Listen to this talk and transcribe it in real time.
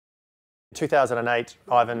In 2008,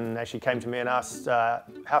 Ivan actually came to me and asked,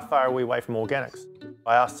 how far are we away from organics?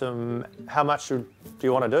 I asked him, how much do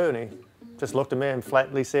you want to do? And he just looked at me and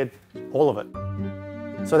flatly said, all of it.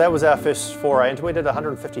 So that was our first foray into it. We did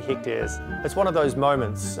 150 hectares. It's one of those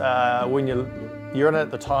moments when you're in it at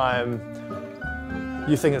the time,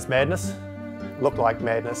 you think it's madness. Looked like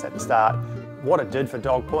madness at the start. What it did for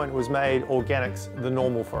Dog Point was made organics the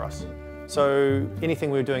normal for us. So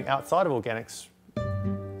anything we were doing outside of organics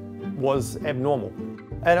was abnormal.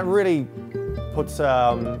 And it really puts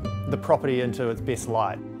the property into its best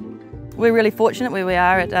light. We're really fortunate where we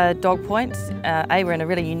are at Dog Point. We're in a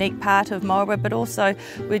really unique part of Marlborough, but also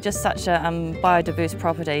we're just such a biodiverse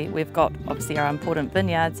property. We've got obviously our important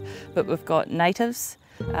vineyards, but we've got natives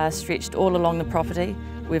stretched all along the property.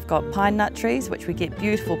 We've got pine nut trees, which we get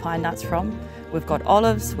beautiful pine nuts from. We've got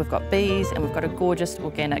olives, we've got bees, and we've got a gorgeous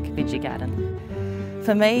organic veggie garden.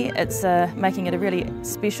 For me, it's making it a really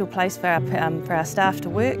special place for our staff to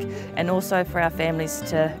work and also for our families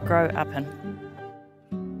to grow up in.